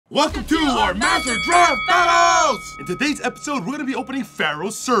Welcome to our Master Draft Battles! In today's episode, we're going to be opening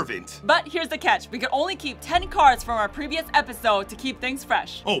Pharaoh's Servant. But here's the catch. We can only keep 10 cards from our previous episode to keep things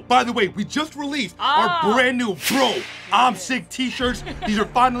fresh. Oh, by the way, we just released our brand new Bro, I'm Sick t-shirts. These are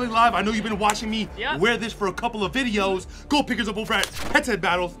finally live. I know you've been watching me wear this for a couple of videos. Go pick us up over at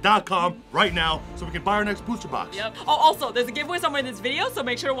HeadtoHeadBattles.com right now so we can buy our next booster box. Yep. Oh, also, there's a giveaway somewhere in this video, so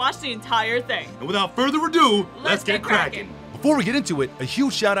make sure to watch the entire thing. And without further ado, let's get cracking. Before we get into it, a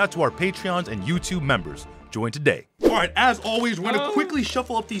huge shout out to our Patreons and YouTube members. Join today. All right, as always, we're gonna quickly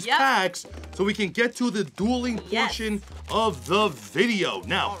shuffle up these packs so we can get to the dueling portion of the video.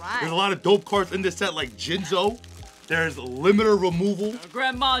 Now, there's a lot of dope cards in this set like Jinzo. There's limiter removal.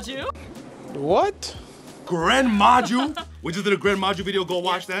 Grand Maju. What? Grand Maju. We just did a Grand Maju video. Go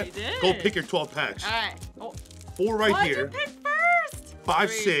watch that. We did. Go pick your 12 packs. All right. Oh. 4 right Why'd here. you pick first? 5,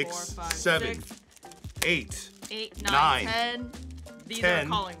 3, 6, 4, 5, 7, 6, 8, 8, 9, 10. These 10, are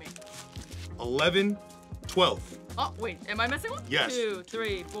calling me. 11, 12. Oh, wait. Am I missing one? Yes. 2,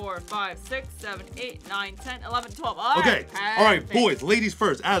 3, 4, 5, 6, 7, 8, 9, 10, 11, 12. Okay. All right, boys, ladies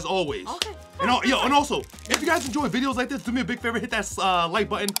first, as always. Okay. And also, if you guys enjoy videos like this, do me a big favor, hit that like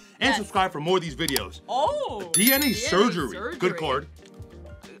button and subscribe for more of these videos. Oh. DNA Surgery. Good card.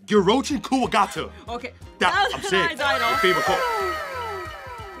 Girochin Kuwagata. Okay. I'm sick. Nice idol. Your favorite card.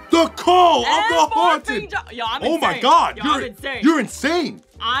 The Call of the Haunted. Yo, I'm oh insane. my God, Yo, I'm insane. You're insane.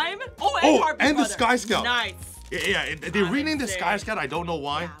 And the Sky Scout. Nice. Yeah, they renamed the Sky Scout. I don't know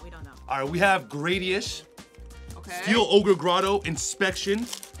why. Yeah, we don't know. All right, we have Gradius. Okay. Steel Ogre Grotto, Inspection.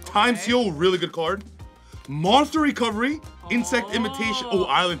 Time Seal, really good card. Monster Recovery, Insect Imitation. Oh,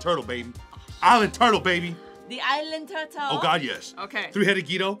 Island Turtle, baby. Island Turtle, baby. The Island Turtle. Oh God, yes. Okay. Three-Headed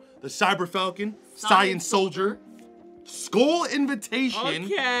Geeto, the Cyber Falcon, Science Soldier, Skull Invitation.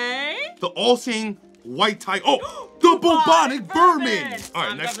 Okay. The All-Seeing White Tiger. Oh, the Bubonic Vermin. All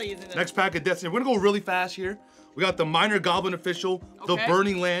right, next pack of Destiny. We're gonna go really fast here. We got the Minor Goblin Official, the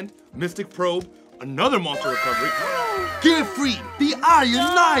Burning Land, Mystic Probe, another Monster Recovery. Gear Freed, the Iron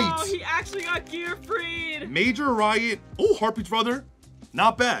Knight. Oh, he actually got Gear Freed. Major Riot. Oh, Harpy's Brother.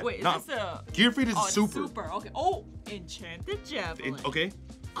 Not bad. Wait, is this a... Gear Freed is super. Super, okay. Oh, Enchanted Javelin. Okay.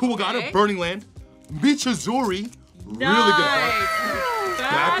 Kuwagata, Burning Land, Michizori. Nice. Really good card.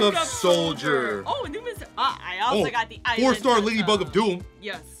 Backup Soldier. Oh, new I also got the Island 4-star Turtle. Ladybug of Doom.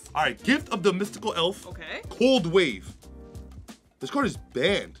 Yes. All right, Gift of the Mystical Elf. Okay. Cold Wave. This card is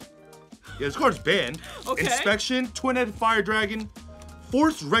banned. Yeah, this card is banned. Okay. Inspection, Twin-Headed Fire Dragon,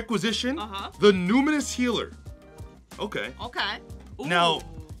 Forced Requisition, the Numinous Healer. Okay. Okay. Ooh. Now,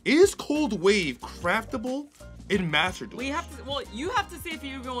 is Cold Wave craftable in Master Duel? We have to. Well, you have to see if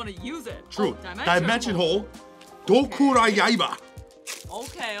you even want to use it. True. Oh, Dimension Hole. Dokurai Yaiba.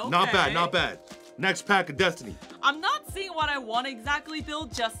 Okay. Not bad, not bad. Next pack of Destiny. I'm not seeing what I want to exactly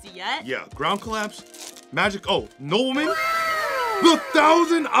build just yet. Yeah, Ground Collapse, Magic. Oh, Nobleman. The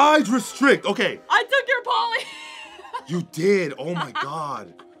Thousand Eyes Restrict. Okay. I took your poly. You did. Oh my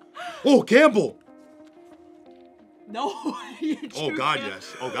God. Oh, Gamble. No way you Oh God,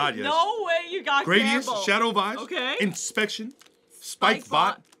 yes. Oh God, yes. No way you got Gradius, Gamble. Shadow Vibes. Okay. Inspection, Spike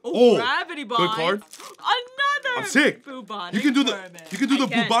Bot. Oh, Gravity Bot. Good card. Another. I'm sick. Bubonic You can do Vermin. the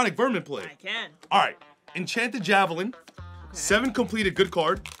Bubonic Vermin play. I can. All right. Enchanted Javelin. 7 completed. Good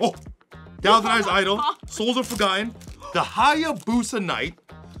card. Oh. Thousand Eyes Idol. Souls of Forgotten. The Hayabusa Knight.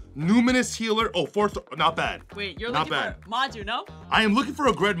 Numinous Healer. Oh, 4-star. Not bad. Wait, you're not looking bad. for Maju, no? I am looking for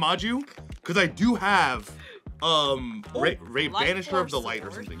a Gred Maju because I do have Ray Banisher of the Light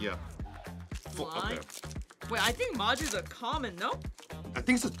or something. Yeah. Okay. Wait, I think Maju's a common, no? I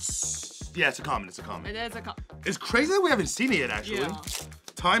think it's a common. It's a common. It is a common. It's crazy that we haven't seen it yet, actually. Yeah.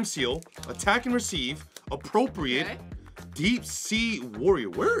 Time Seal, Attack and Receive, Appropriate, Deep Sea Warrior.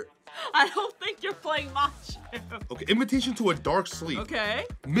 Where? I don't think you're playing Maju. Okay, Invitation to a Dark Sleep. Okay.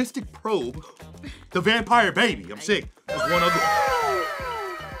 Mystic Probe, the Vampire Baby. I'm sick. There's one other.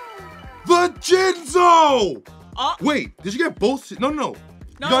 The Jinzo! Wait, did you get both? No. You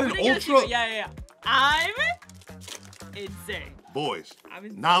got an Ultra. Yeah. I'm insane. Boys, I'm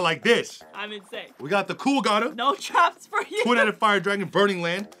insane. not like this. I'm insane. We got the Kuwagata. No traps for you. Twin-Headed Fire Dragon, Burning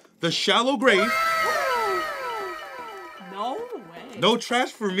Land, the Shallow Grave. No way. No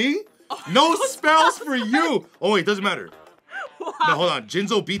trash for me? No spells for you. Oh wait, doesn't matter. Wow. No, hold on.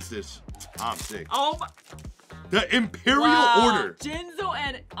 Jinzo beats this. I'm sick. Oh my. The Imperial Order. Jinzo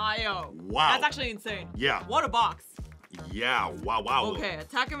and Io. Wow. That's actually insane. Yeah. What a box. Yeah. Wow. Okay,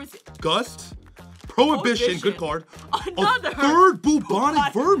 attack and receive. Gust. Prohibition. Good card. Another. A third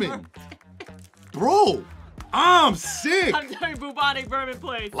Bubonic Vermin. Bro, I'm sick. I'm doing Bubonic Vermin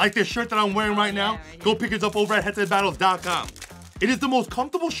plays. Like this shirt that I'm wearing right now? Right go pick it up over at HeadtoHeadBattles.com. It is the most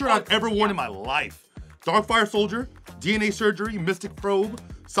comfortable shirt I've ever worn in my life. Darkfire Soldier, DNA Surgery, Mystic Probe,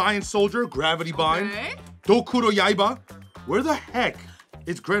 Science Soldier, Gravity Bind, Dokuro Yaiba. Where the heck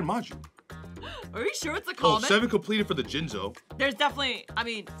is Grand Maju? Are you sure it's a common? Oh, 7 completed for the Jinzo. There's definitely, I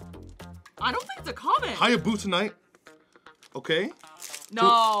mean, I don't think it's a common. Hayabusa Knight. Okay.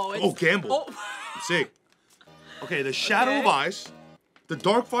 No. It's, Gamble. Oh. Sick. Okay, the Shadow of Ice, the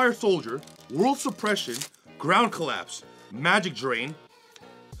Darkfire Soldier, World Suppression, Ground Collapse, Magic Drain,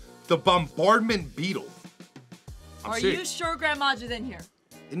 the Bombardment Beetle. Are you sure Grand Maju's in here?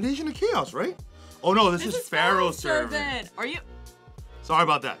 Invasion of Chaos, right? Oh no, this is Pharaoh Servant. Are you? Sorry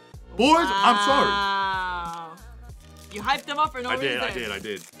about that. Boys, I'm sorry. Wow. You hyped them up for no reason. I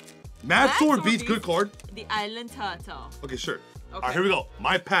did. Mad Sword beats good card. The Island Turtle. Okay, sure. Okay. All right, here we go.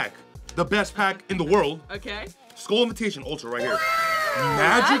 My pack. The best pack in the world. Okay. Skull Invitation Ultra right here.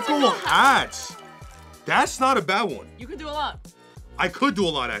 Magical Hats. That's not a bad one. You can do a lot. I could do a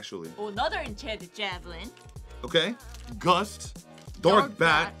lot, actually. Another Enchanted Javelin. Okay. Gust. Dark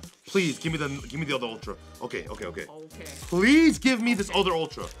Bat. Please, give me the other Ultra. Okay. Please give me this other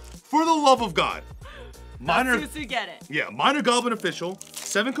Ultra. For the love of God. Minor. Susu get it. Yeah, Minor Goblin Official.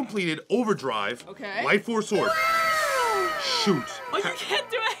 7 completed. Overdrive. Okay. Light Force Sword. Shoot. Oh, you can't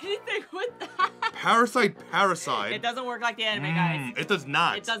do anything with that. Parasite. It doesn't work like the anime, guys. It does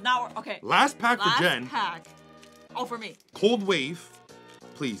not. It does not work. Okay. Last pack for Jen. Last pack. Oh, for me. Cold Wave.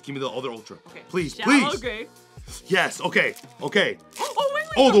 Please, give me the other Ultra. Okay. Please. Okay. Yes, okay. Oh, Wing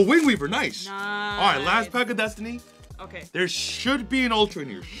Weaver. Oh, the Wing Weaver, nice. Nice. All right, last pack of Destiny. Okay. There should be an Ultra in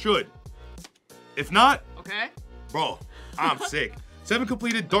here, should. If not, okay. Bro, I'm sick. 7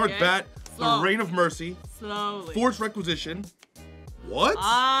 completed, Dark Bat, Slow. the Reign of Mercy, Slowly. Force Requisition. What?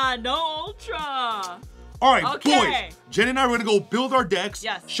 No Ultra. All right, okay. boys. Jen and I are gonna go build our decks.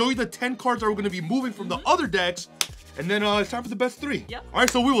 Yes. Show you the 10 cards that we're gonna be moving from the other decks. And then it's time for the best 3. Yep. All right,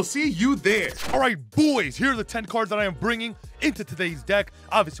 so we will see you there. All right, boys, here are the 10 cards that I am bringing into today's deck.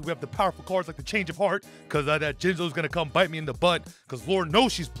 Obviously, we have the powerful cards like the Change of Heart, because that Jinzo's going to come bite me in the butt, because Lord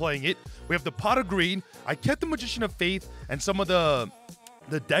knows she's playing it. We have the Pot of Greed. I kept the Magician of Faith and some of the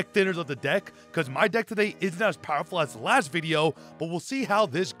deck thinners of the deck, because my deck today isn't as powerful as the last video, but we'll see how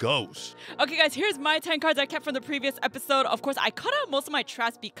this goes. Okay, guys, here's my 10 cards I kept from the previous episode. Of course, I cut out most of my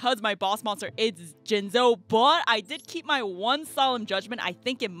traps because my boss monster is Jinzo, but I did keep my one Solemn Judgment. I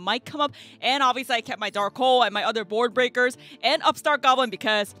think it might come up, and obviously I kept my Dark Hole and my other board breakers and Upstart Goblin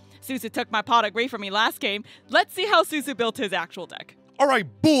because Susu took my Pot of Greed from me last game. Let's see how Susu built his actual deck. All right,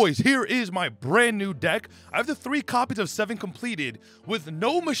 boys, here is my brand new deck. I have the 3 copies of 7 completed with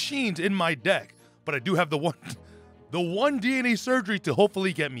no machines in my deck, but I do have the one DNA Surgery to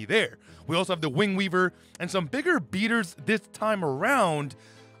hopefully get me there. We also have the Wing Weaver and some bigger beaters this time around.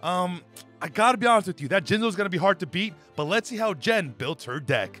 I gotta be honest with you, that Jinzo's gonna be hard to beat, but let's see how Jen built her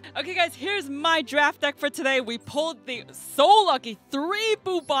deck. Okay, guys, here's my draft deck for today. We pulled the so lucky 3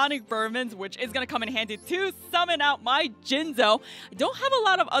 Bubonic Vermins, which is gonna come in handy to summon out my Jinzo. I don't have a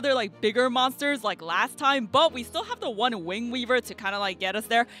lot of other bigger monsters like last time, but we still have the 1 Wing Weaver to kind of get us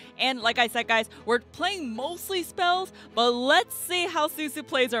there. And like I said, guys, we're playing mostly spells, but let's see how Susu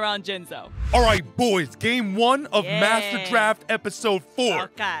plays around Jinzo. All right, boys, game 1 of Master Draft episode 4.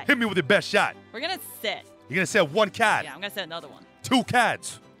 Okay. Hit me with your best shot. We're gonna sit. You're gonna set 1 cat. Yeah, I'm gonna set another one. 2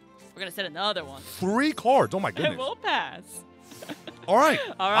 cats. We're gonna set another one. 3 cards. Oh my goodness. It will pass. All right.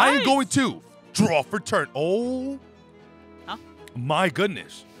 All right. I am going to draw for turn. Oh. Huh? My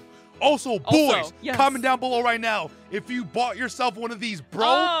goodness. Also, boys, comment down below right now if you bought yourself one of these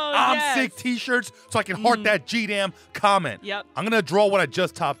I'm sick t-shirts so I can heart that GDAM comment. Yep. I'm going to draw what I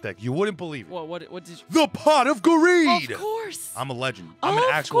just top deck. You wouldn't believe it. What did you... The Pot of Greed. Of course. I'm a legend. I'm an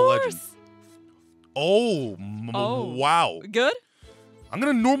actual legend. Oh, wow. Good? I'm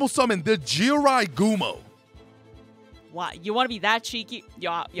going to normal summon the Jirai Gumo. Wow, you want to be that cheeky?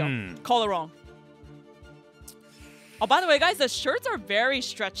 Yo, call it wrong. Oh, by the way, guys, the shirts are very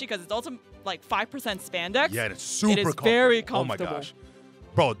stretchy because it's also 5% spandex. Yeah, and it's super comfortable. Very comfortable. Oh my gosh.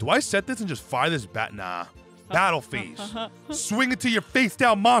 Bro, do I set this and just fire this bat? Nah. Battle phase. Swing it to your face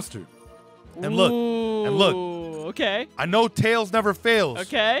down monster. And look. Okay. I know tails never fails.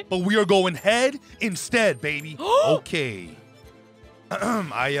 Okay. But we are going head instead, baby. Okay. Damn,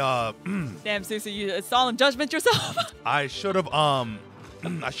 Susu, you solemn judgment yourself. I should have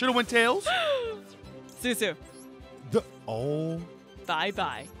went tails. Susu.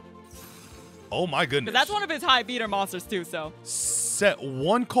 Bye-bye. Oh my goodness. But that's one of his high beater monsters too, so. Set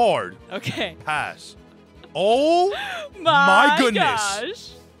 1 card. Okay. Pass. Oh my goodness.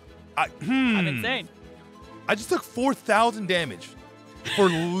 Gosh. I'm insane. I just took 4,000 damage for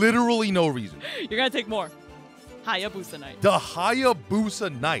literally no reason. You're gonna take more. Hayabusa Knight. The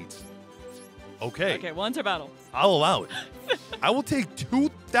Hayabusa Knight. Okay. Okay, we'll enter battle. I'll allow it. I will take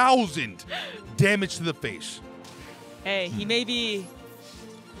 2,000 damage to the face. Hey, he may be...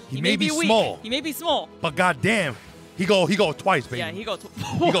 He may be weak. small. He may be small. But goddamn, he go twice, baby. Yeah, he go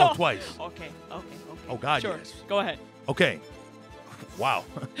He go twice. Okay. Oh God, sure. yes. Go ahead. Okay. Wow.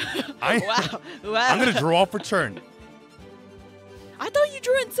 Wow. I'm gonna draw for turn. I thought you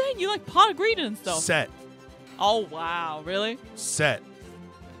drew insane. You like pot of greed and stuff. Set. Oh wow, really? Set.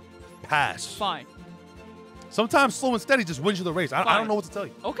 Pass. Fine. Sometimes slow and steady just wins you the race. I don't know what to tell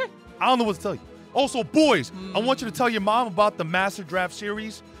you. Okay. I don't know what to tell you. Also, boys, I want you to tell your mom about the Master Draft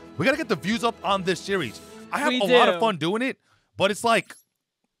series. We gotta get the views up on this series. I have a lot of fun doing it, but it's like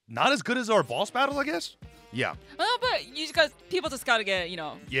not as good as our boss battles, I guess. Yeah. But people just gotta get, you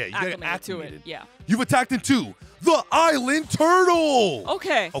know, Yeah, you gotta get acclimated to it. Yeah. You've attacked into the Island Turtle.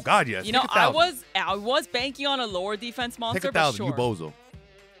 Okay. Oh God, yes. You know, I was banking on a lower defense monster. Take 1,000, sure. you bozo.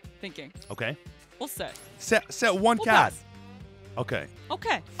 Thinking. Okay. We'll set. Set one We'll cat. pass. Okay.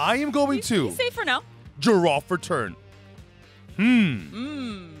 Okay. I am going to He's safe for now. draw for turn.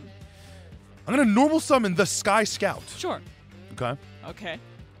 I'm gonna normal summon the Sky Scout. Sure. Okay. Okay.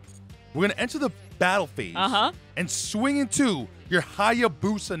 We're gonna enter the battle phase. And swing into your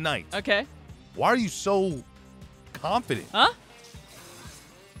Hayabusa Knight. Okay. Why are you so confident? Huh?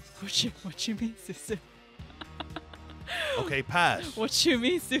 What you mean, Susu? Okay, pass. What you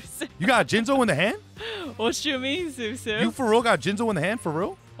mean, Susu? You got Jinzo in the hand? What you mean, Susu? You for real got Jinzo in the hand? For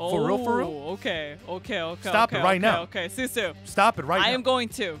real? For real? For real? Okay. Stop it right now. Okay, Susu. Stop it right now. I am going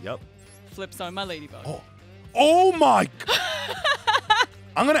to. Yep. Flip some my ladybug. Oh my.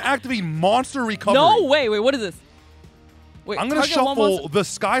 I'm going to activate Monster Recovery. No, wait. What is this? Wait, I'm going to shuffle the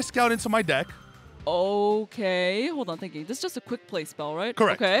Sky Scout into my deck. Okay. Hold on, thinking. This is just a quick play spell, right?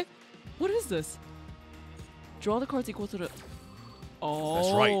 Correct. Okay. What is this? Draw the cards equal to the... Oh.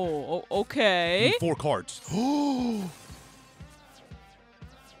 That's right. Oh, okay. 4 cards. Oh,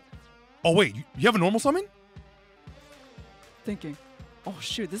 wait. You have a normal summon? Thinking. Oh,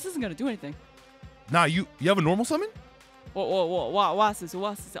 shoot. This isn't going to do anything. Nah, you have a normal summon? Whoa. What's this?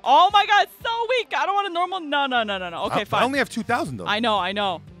 Oh, my God. It's so weak. I don't want a normal... No. Okay, fine. I only have 2,000, though. I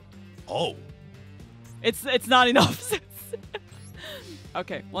know. Oh. It's not enough.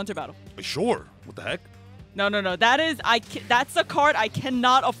 Okay, we'll enter battle. Sure. What the heck? No. That's a card I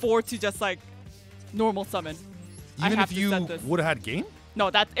cannot afford to just like normal summon. Even if you would have had game? No,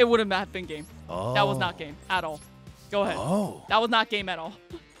 it wouldn't have been game. Oh. That was not game at all. Go ahead. Oh. That was not game at all.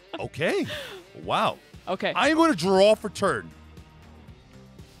 Okay. Wow. Okay. I am going to draw for turn.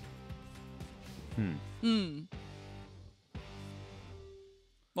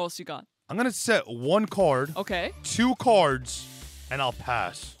 What else you got? I'm going to set 1 card. Okay. 2 cards. And I'll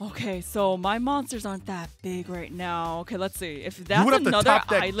pass. Okay, so my monsters aren't that big right now. Okay, let's see. If that's have to another top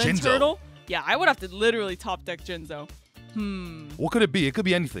deck island Jinzo. turtle, yeah, I would have to literally top deck Jinzo. What could it be? It could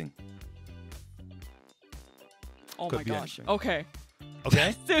be anything. Oh Could my be gosh. anything. Okay.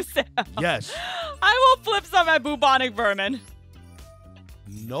 Okay? Susan. Yes. I will flip some at bubonic vermin.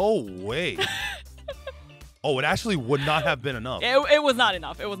 No way. Oh, it actually would not have been enough. It was not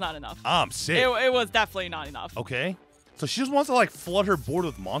enough. I'm sick. It was definitely not enough. Okay. So she just wants to like flood her board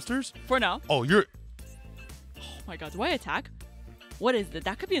with monsters? For now. Oh, you're... Oh my God, do I attack? What is it?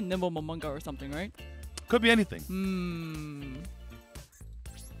 That could be a nimble momunga or something, right? Could be anything.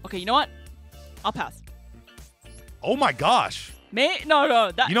 Okay, you know what? I'll pass. Oh my gosh.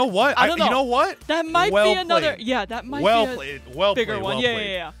 No. That, you know what? I don't know. You know what? That might be another... Played. Yeah, that might well be a played. Well bigger played. one. Well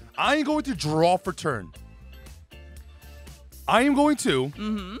played. Yeah. I am going to draw for turn. I am going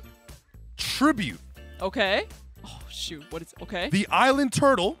to tribute. Okay. Oh, shoot. What is... Okay. The Island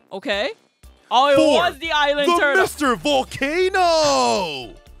Turtle. Okay. Oh, it was the Island Turtle. Mr.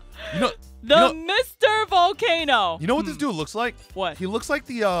 Volcano. Mr. Volcano. You know what this dude looks like? What? He looks like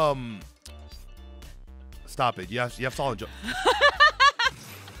the Stop it. You have solid joke.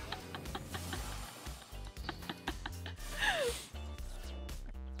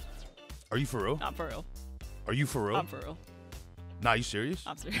 Are you for real? Not for real. Are you for real? I'm for real. Nah, you serious?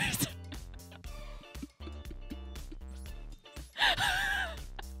 I'm serious.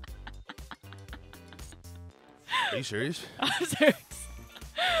 Are you serious? I'm serious.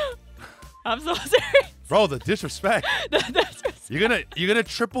 I'm so serious. Bro, the disrespect. You're gonna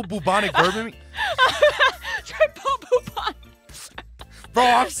triple bubonic vermin me? Triple bubonic.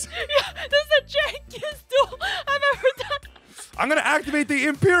 Bro, this is the jankiest duel I've ever done. I'm gonna activate the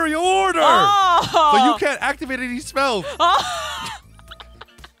Imperial Order. Oh. So you can't activate any spells. Oh.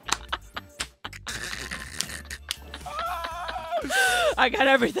 I got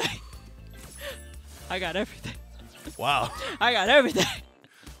everything. Wow. I got everything.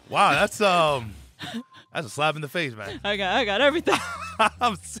 Wow, that's a slap in the face, man. I got everything.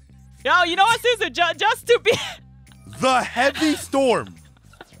 I'm Yo, you know what, Suzu? Just to be the Heavy Storm.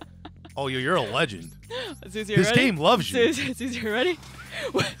 Oh, you're a legend. Suzu, This game loves you. Suzu, you ready?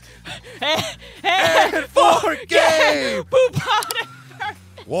 And for game. Bubonic.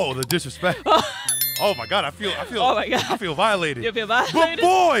 Whoa, the disrespect. Oh my God, I feel Oh my God. I feel violated. You feel But violated?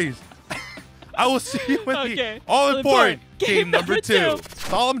 boys, I will see you in the all-important game number 2.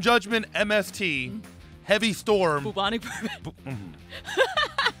 Solemn Judgment MST, Heavy Storm. Bubonic Vermin.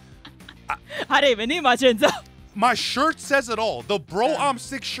 I didn't even need my Jinzo. My shirt says it all. The Bro I'm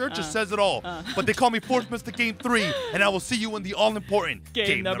Sick shirt just says it all. But they call me Fourth Mr. Game 3, and I will see you in the all-important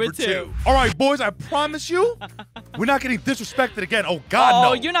game number 2. All right, boys, I promise you, we're not getting disrespected again. Oh, God, no.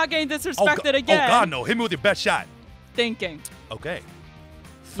 Oh, you're not getting disrespected again. Oh, God, no. Hit me with your best shot. Thinking. Okay.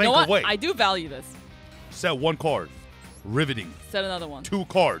 You know Think what? away. I do value this. Set 1 card. Riveting. Set another one. 2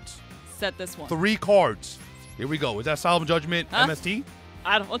 cards. Set this one. 3 cards. Here we go. Is that Solemn Judgment MST?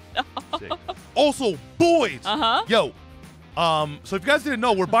 I don't know. Sick. Also, boys. Uh-huh. Yo. So if you guys didn't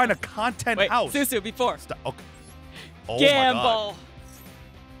know, we're buying a content Wait, house. Suzu, before. Okay. Oh Gamble. my God.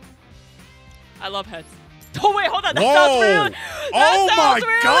 I love heads. Oh, wait, hold on. That Whoa. sounds real. Oh my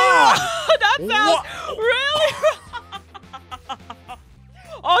God. That sounds really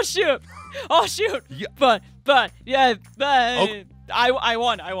Oh, shoot. Oh, shoot. Yeah. But, yeah, but. Okay. I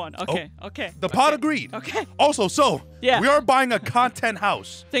won. Okay, okay. The pot agreed. Okay. Also, Yeah. we are buying a content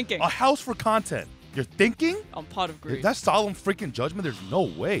house. Thinking. A house for content. You're thinking? On pot of greed. That's Solemn freaking Judgment? There's no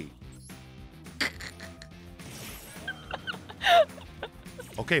way.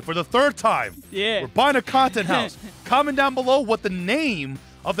 Okay, for the 3rd time, Yeah. we're buying a content house. Comment down below what the name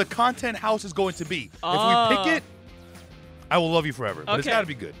of the content house is going to be. If we pick it, I will love you forever. But it's Okay. got to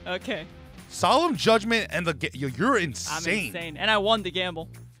be good. Okay. Solemn Judgment and you're I'm insane. insane. And I won the gamble.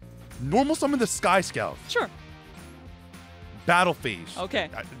 Normal summon the Sky Scout. Sure. Battle phase. Okay.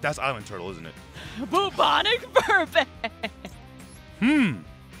 That's Island Turtle, isn't it? Bubonic Vermin.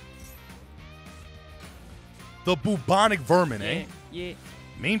 The Bubonic Vermin, eh? Yeah.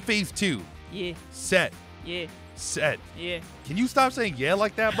 Main phase 2. Yeah. Set. Yeah. Set. Yeah. Can you stop saying yeah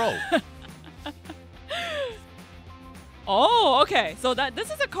like that, bro? Oh, okay. So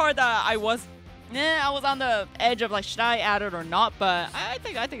this is a card that I was on the edge of like, should I add it or not? But I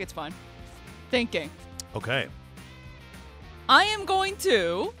think it's fine. Thinking. Okay. I am going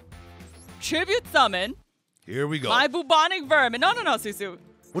to tribute summon Here we go. my Bubonic Vermin. No, Suzu.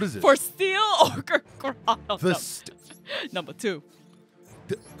 What is this? For Steel Ogre Grotto. Number 2.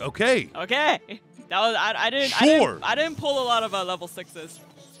 Okay. Okay. That was I didn't pull a lot of level 6s.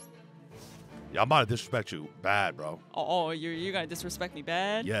 Yeah, I'm about to disrespect you bad, bro. Oh, you're gonna disrespect me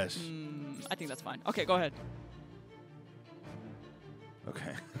bad? Yes. I think that's fine. Okay, go ahead.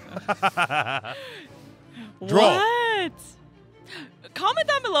 Okay. Draw. What? Comment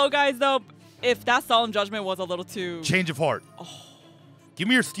down below, guys, though, if that Solemn Judgment was a little too... Change of heart. Oh. Give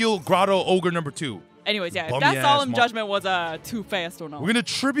me your Steel Grotto Ogre number 2. Anyways, yeah, if that Solemn Judgment was too fast or no. We're going to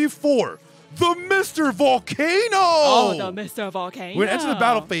tribute 4. The Mr. Volcano! Oh, the Mr. Volcano. We're going to enter the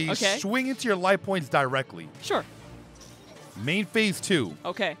battle phase. Swing into your life points directly. Sure. Main phase 2.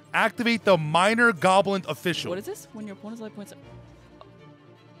 Okay. Activate the Minor Goblin Official. What is this? When your opponent's life points...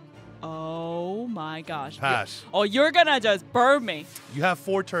 Oh my gosh. Pass. You're gonna just burn me. You have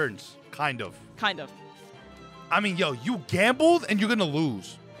 4 turns. Kind of. Kind of. I mean, yo, you gambled and you're going to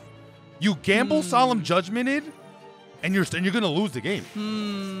lose. You gamble Solemn Judgmented and you're going to lose the game.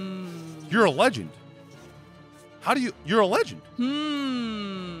 You're a legend. How do you... You're a legend.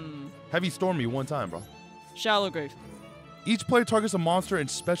 Heavy Storm me 1 time, bro. Shallow Grave. Each player targets a monster and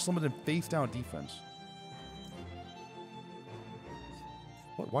special limited face down defense.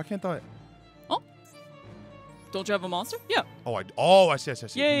 What? Why can't I... Oh. Don't you have a monster? Yeah. I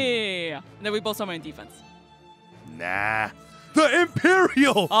see. Yeah. And then we both summon in defense. Nah. The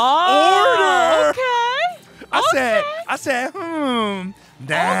Imperial Order! Okay. I said,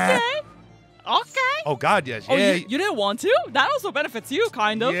 nah. Okay. Oh, God, yes. Oh, yeah. you didn't want to? That also benefits you,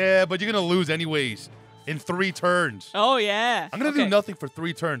 kind of. Yeah, but you're going to lose anyways in 3 turns. Oh, yeah. I'm going to do nothing for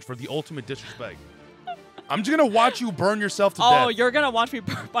 3 turns for the ultimate disrespect. I'm just going to watch you burn yourself to death. Oh, you're going to watch me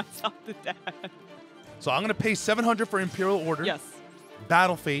burn myself to death. So I'm going to pay 700 for Imperial Order. Yes.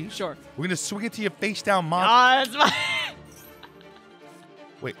 Battle phase. Sure. We're going to swing it to your face down monster. That's fine.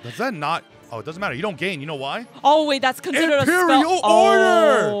 Wait, does that not... Oh, it doesn't matter. You don't gain. You know why? Oh, wait, that's considered Imperial a spell.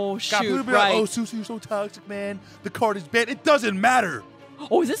 Order! Oh, shoot, Like, oh, Susu, you're so toxic, man. The card is banned. It doesn't matter.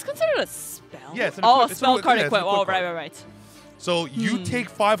 Oh, is this considered a spell? Yeah, it's an a it's spell card yeah, equip. Oh, card. right. So you take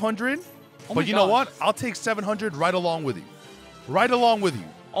 500 Oh but you know what? I'll take 700 right along with you. Right along with you.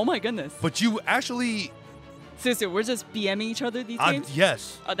 Oh my goodness. But you actually... Seriously, we're just BMing each other these games?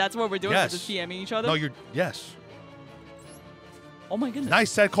 Yes. That's what we're doing? Yes. We're just BMing each other? No, you're... Yes. Oh my goodness. Nice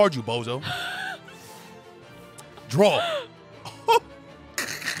set card, you bozo. Draw.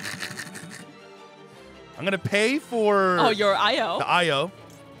 I'm going to pay for... Oh, your IO? The IO.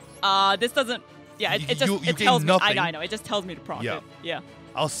 This doesn't... Yeah, it just you tells me... nothing. I know. It just tells me to profit. Yeah.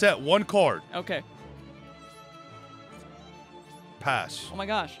 I'll set one card. Okay. Pass. Oh my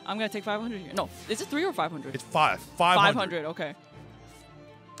gosh. I'm going to take 500 here. No, is it 3 or 500? It's 5. 500, okay.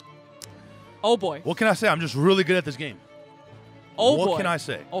 Oh boy. What can I say? I'm just really good at this game. Oh boy. What can I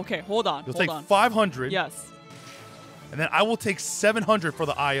say? Okay, hold on. You'll hold take on. 500. Yes. And then I will take 700 for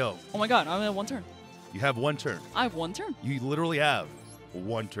the IO. Oh my god, I'm at 1 turn. You have 1 turn. I have 1 turn. You literally have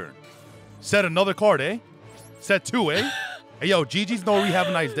 1 turn. Set another card, eh? Set 2, eh? Hey, yo, GG's Nori, have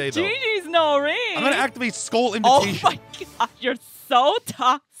a nice day, though. GG's Nori. I'm going to activate Skull Invitation. Oh my god, you're so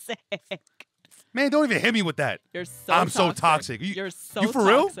toxic. Man, don't even hit me with that. You're so I'm toxic. so toxic. You're so you for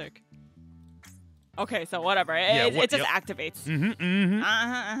toxic. Real? Okay, so whatever. It just activates.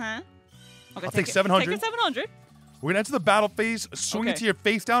 Okay, I'll take 700. Take your 700. We're going to enter the battle phase, swing into your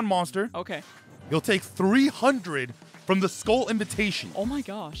face-down monster. Okay. You'll take 300 from the Skull Invitation. Oh my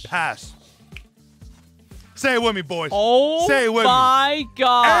gosh. Pass. Say it with me, boys. Oh Say it with my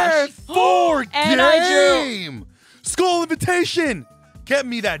gosh. And for and game. Skull Invitation. Get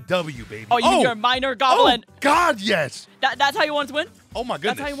me that W, baby. Oh, you mean your minor goblin. Oh, God, yes. That's how you want to win? Oh, my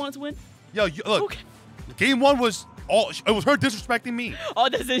goodness. That's how you want to win? Yo, look. Okay. Game 1 was it was her disrespecting me. Oh,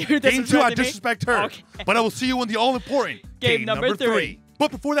 this is your Game 2, I me? disrespect her. Okay. But I will see you in the all-important Game number 3. But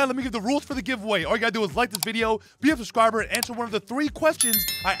before that, let me give the rules for the giveaway. All you gotta do is like this video, be a subscriber, and answer one of the 3 questions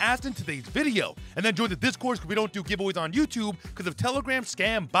I asked in today's video. And then join the Discord because we don't do giveaways on YouTube because of Telegram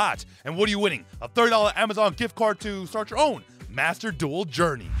scam bots. And what are you winning? A $30 Amazon gift card to start your own Master Duel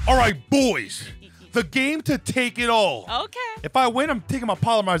journey. All right, boys. The game to take it all. Okay. If I win, I'm taking my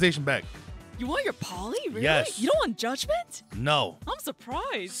polymerization back. You want your poly? Really? Yes. You don't want judgment? No. I'm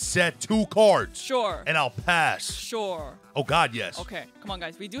surprised. Set 2 cards. Sure. And I'll pass. Sure. Oh, God, yes. Okay, come on,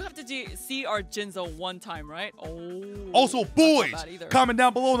 guys. We do have to see our Jinzo 1 time, right? Oh. Also, boys, comment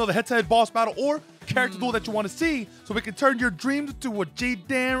down below another head-to-head boss battle or character duel that you want to see so we can turn your dreams into a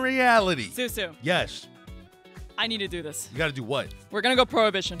J-Dan reality. Susu. Yes. I need to do this. You got to do what? We're going to go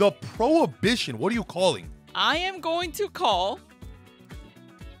Prohibition. The Prohibition? What are you calling? I am going to call...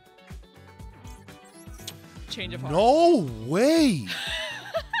 Change of heart. No way.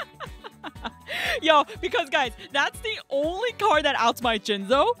 Yo, because guys, that's the only card that outs my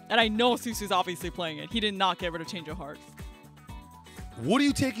Jinzo, and I know Susu's obviously playing it. He did not get rid of Change of Heart. What are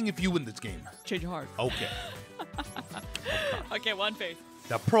you taking if you win this game? Change of Heart. Okay. Okay, 1 face.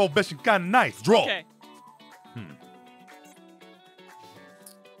 That Prohibition kind of nice. Draw. Okay.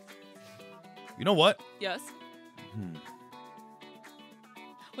 You know what? Yes.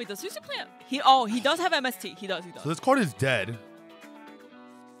 Wait, does Susu play? He does have MST. He does. So this card is dead.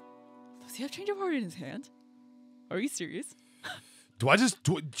 Does he have Change of Heart in his hand? Are you serious? Do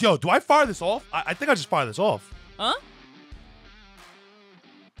I fire this off? I think I just fire this off. Huh?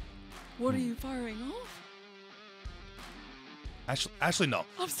 What are you firing off? Actually, no.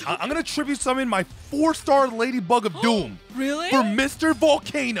 I'm going to tribute summon my 4-star Ladybug of Doom. Really? For Mr.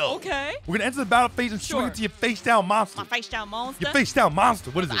 Volcano. Okay. We're going to enter the battle phase and swing it to your face-down monster. My face-down monster? Your face-down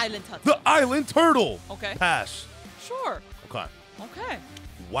monster. What is it? The Island Turtle. The Island Turtle. Okay. Pass. Sure. Okay. Okay.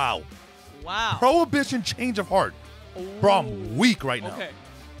 Wow. Wow. Prohibition Change of Heart. Ooh. Bro, I'm weak right now. Okay.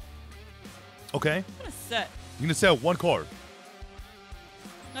 Okay. I'm going to set. You're going to set 1 card.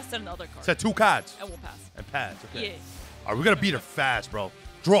 I'm going to set another card. Set 2 cards. And we'll pass. And pass. Okay. Yeah. All right, we're going to beat her fast, bro.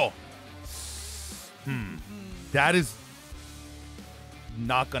 Draw. That is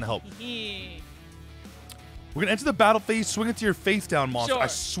not going to help. We're going to enter the battle phase, swing into your face down monster. Sure. I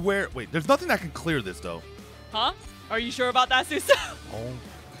swear. Wait, there's nothing that can clear this, though. Huh? Are you sure about that, Susu? Oh.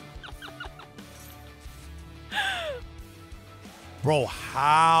 Bro,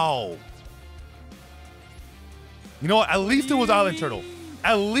 how? You know what? At least it was Island Turtle.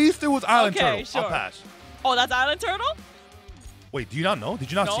 At least it was Island Turtle. Sure. I'll pass. Oh, that's Island Turtle? Wait, do you not know?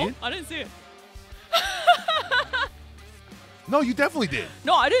 Did you not see it? No, I didn't see it. No, you definitely did.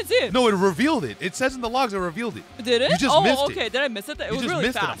 No, I didn't see it. No, it revealed it. It says in the logs it revealed it. Did it? You just missed it. Okay. Did I miss it? It was just really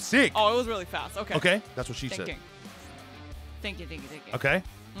missed fast. it. I'm sick. Oh, it was really fast. Okay. Okay, that's what she Thinking. said. Thinking. Okay.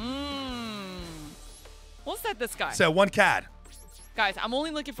 We'll set this guy. Set 1 CAD. Guys, I'm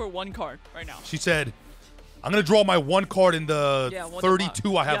only looking for 1 card right now. She said, I'm going to draw my 1 card in the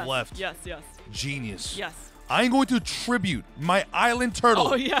 32 I have left. Yes. Genius. Yes. I'm going to tribute my island turtle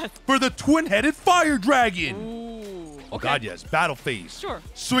Oh, yes. for the twin-headed fire dragon. Ooh. Oh, Okay. God, yes. Battle phase. Sure.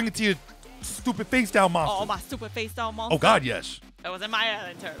 Swing it to your stupid face-down monster. Oh, my stupid face down monster. Oh, God, yes. That was in my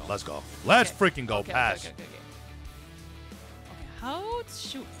island turtle. Let's go. Let's Okay. freaking go. Okay, Pass. Okay, how to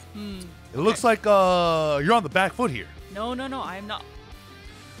shoot? It looks like you're on the back foot here. No, I am not.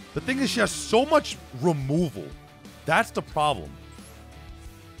 The thing is, she has so much removal. That's the problem.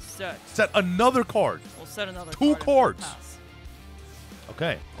 Set another card. We'll set another Two card cards. Pass.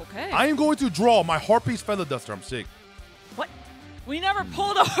 Okay. Okay. I am going to draw my Harpies Feather Duster. I'm sick. What? We never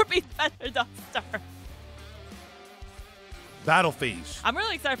pulled a Harpy Feather Duster. Battle phase. I'm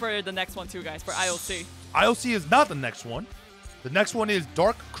really excited for the next one too, guys, for IOC. IOC is not the next one. The next one is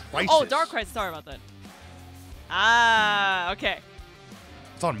Dark Crisis. Oh, Dark Crisis. Sorry about that. Ah, okay.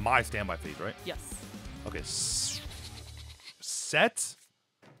 It's on my standby phase, right? Yes. Okay. Set.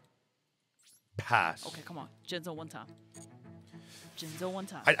 Pass. Okay, come on. Jinzo one time. Jinzo one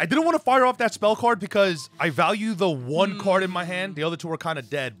time. I didn't want to fire off that spell card because I value the one card in my hand. The other two are kind of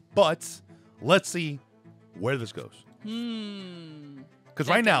dead. But let's see where this goes. Because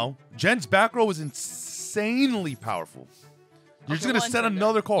right now, Jen's back row is insanely powerful. You're just going to set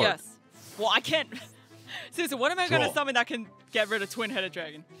another card. Yes. Well, I can't. Seriously, what am I going to Draw. summon that can get rid of twin-headed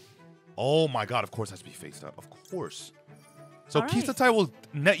dragon? Oh my God, of course it has to be face up. Of course. So All right. Kisatai will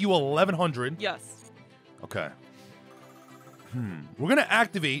net you 1,100. Yes. Okay. We're going to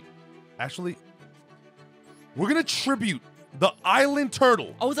activate. Actually, we're going to tribute the island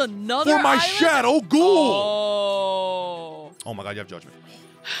turtle Oh, it's another for my island? shadow ghoul. Oh. Oh my God, you have judgment.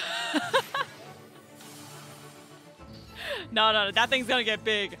 No. That thing's going to get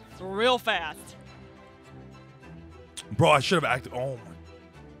big real fast. Bro, I should have acted. Oh my.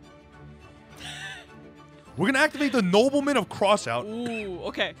 We're going to activate the Nobleman of Crossout Ooh,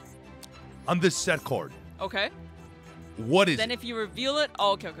 okay. on this set card. Okay. What is Then it? if you reveal it...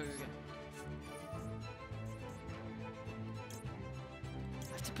 Oh, okay. I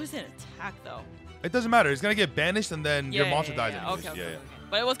have to put in attack, though. It doesn't matter. It's going to get banished and then your monster dies anyways. Okay.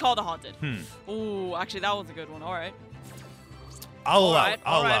 But it was called a haunted. Ooh, actually, that was a good one. All right. I'll allow it.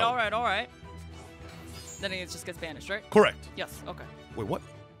 I'll allow it. All right. Then it just gets banished, right? Correct. Yes. Okay. Wait, what?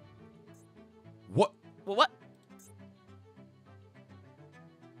 What? Well, what?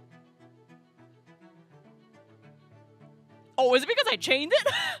 Oh, is it because I chained it?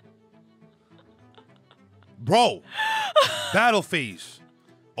 Bro. Battle phase.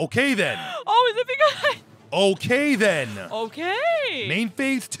 Okay then. Oh, is it because Okay then. Okay. Main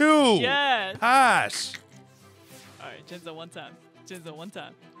phase 2. Yes. Pass. All right, Jinzo one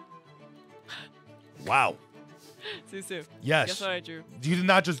time. Wow. Susu. Yes. Guess what I drew? You did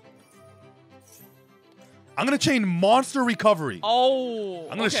not just... I'm going to chain Monster Recovery. Oh.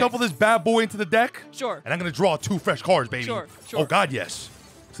 I'm going to shuffle this bad boy into the deck. Sure. And I'm going to draw 2 fresh cards, baby. Sure. Oh, God, yes.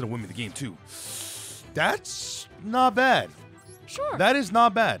 It's going to win me the game, too. That's not bad. Sure. That is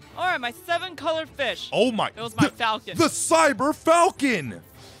not bad. All right, my 7-colored fish. Oh, my. It was my falcon. The Cyber Falcon.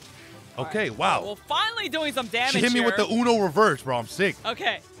 Okay, right. wow. Well, finally doing some damage She hit me here. with the Uno reverse, bro. I'm sick.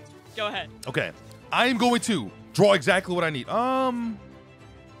 Okay. Go ahead. Okay. I am going to draw exactly what I need. Oh my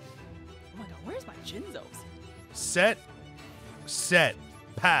god, where's my Jinzos? Set,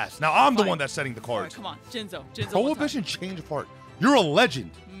 pass. Now I'm the Fine. one that's setting the All right, cards. come on. Jinzo one time. Prohibition change of heart. You're a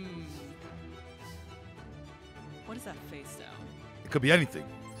legend. What is that face down? It could be anything.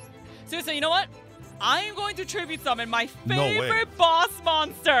 Seriously, you know what? I am going to tribute summon my No way. favorite boss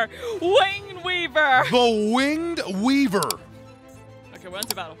monster, Winged Weaver. The Winged Weaver. Okay, we're on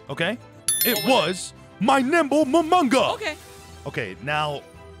to battle. Okay. It What was was my Nimble Momonga. Okay. Okay, now,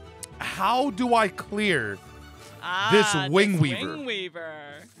 how do I clear This Winged Weaver. Winged Weaver.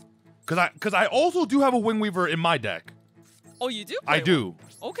 Because I also do have a Winged Weaver in my deck. Oh, you do? I play do.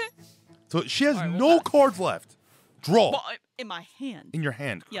 one. Okay. So she has All right, we'll no pass. cards left. Draw. Well, in my hand. In your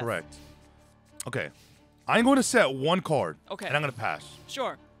hand, Yes. correct. Okay. I'm going to set 1 card. Okay. And I'm going to pass.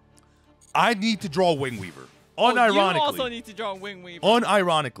 Sure. I need to draw Winged Weaver. Oh, Unironically. you also need to draw Winged Weaver.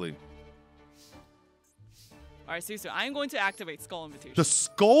 Unironically. All right, Susu, I am going to activate Skull Invitation. The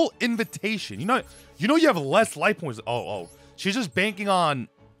Skull Invitation. You know you have less life points. Oh. She's just banking on...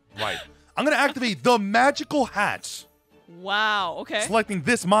 Right. I'm going to activate the Magical Hats. Wow, okay. Selecting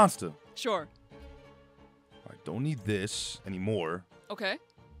this monster. Sure. I don't need this anymore. Okay.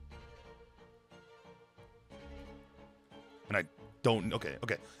 And I don't... Okay.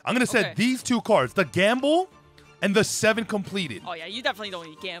 I'm going to set Okay. these 2 cards. The Gamble and the 7 Completed. Oh, yeah, you definitely don't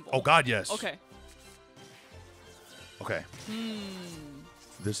need Gamble. Oh, God, yes. Okay. Okay.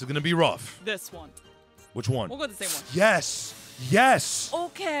 This is going to be rough. This one. Which one? We'll go with the same one. Yes. Yes.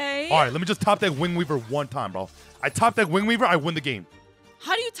 Okay. All right, let me just top deck Wing Weaver one time, bro. I top deck Wing Weaver, I win the game.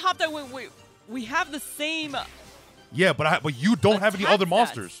 How do you top that? We have the same. Yeah, but you don't have any other stats.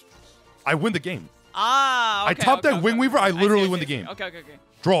 monsters. I win the game. Ah, okay. I top deck Wing Weaver, I literally win the see. game. Okay.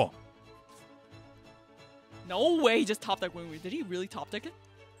 Draw. No way, he just top deck Wing Weaver. Did he really top deck it?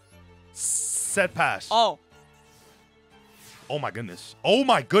 Set pass. Oh. Oh my goodness. Oh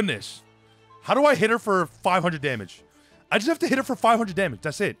my goodness. How do I hit her for 500 damage? I just have to hit her for 500 damage.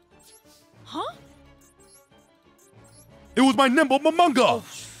 That's it. Huh? It was my nimble Mamunga. Oh.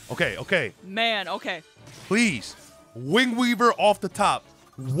 Okay. Man, okay. Please. Wing Weaver off the top.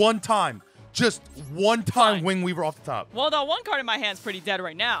 One time. Just one time Fine. Wing Weaver off the top. Well, the one card in my hand's pretty dead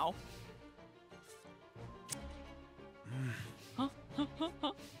right now. Huh?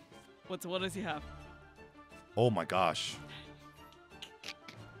 What does he have? Oh my gosh.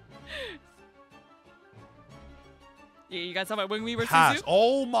 Yeah, you guys saw my Wing Weaver Pass. Suzu?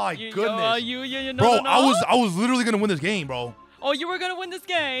 Oh my goodness. No, Bro, no. I was literally gonna win this game, bro. Oh, you were gonna win this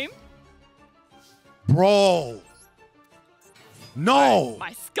game? Bro. No.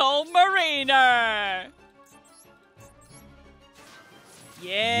 My Skull Mariner.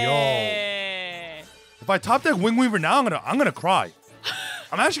 Yeah. If I top deck Wing Weaver now, I'm gonna cry.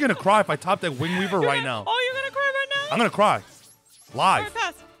 I'm actually gonna cry if I top deck Wing Weaver right now. Oh, you're gonna cry right now? I'm gonna cry. Live. All right,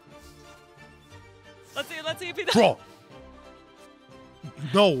 pass. Let's see if he does. Draw.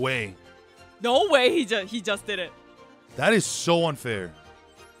 No way. No way he just did it. That is so unfair.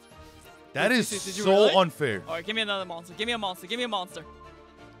 That is Did you so really? unfair. All right, give me another monster. Give me a monster. Give me a monster.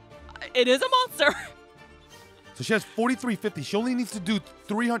 It is a monster. So she has 4350. She only needs to do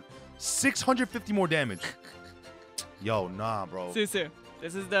 650 more damage. Yo, nah, bro. Susu,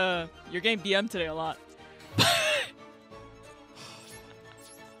 this is you're getting BM today a lot.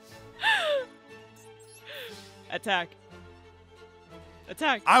 Attack.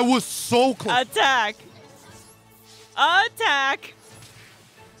 Attack. I was so close. Attack. Attack.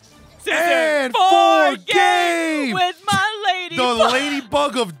 Susu, And for for game with my lady. The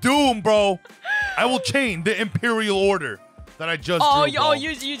Ladybug of Doom, bro. I will chain the Imperial Order that I just drew, bro.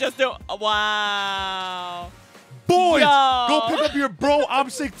 You just do. Wow. Boys, Yo. go pick up your Bro I'm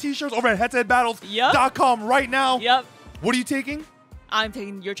Sick t-shirts over at HeadtoHeadBattles.com right now. Yep. What are you taking? I'm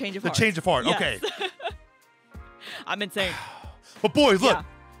taking your change of The heart. change of heart. Yes. Okay. I'm insane. But boys, look. Yeah.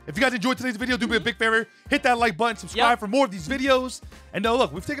 If you guys enjoyed today's video, do me a big favor. Hit that like button, subscribe for more of these videos. And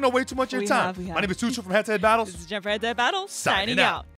look, we've taken away too much of your time. We have. My name is Tutu from Head to Head Battles. This is Jennifer Head to Head Battles Signing signing out.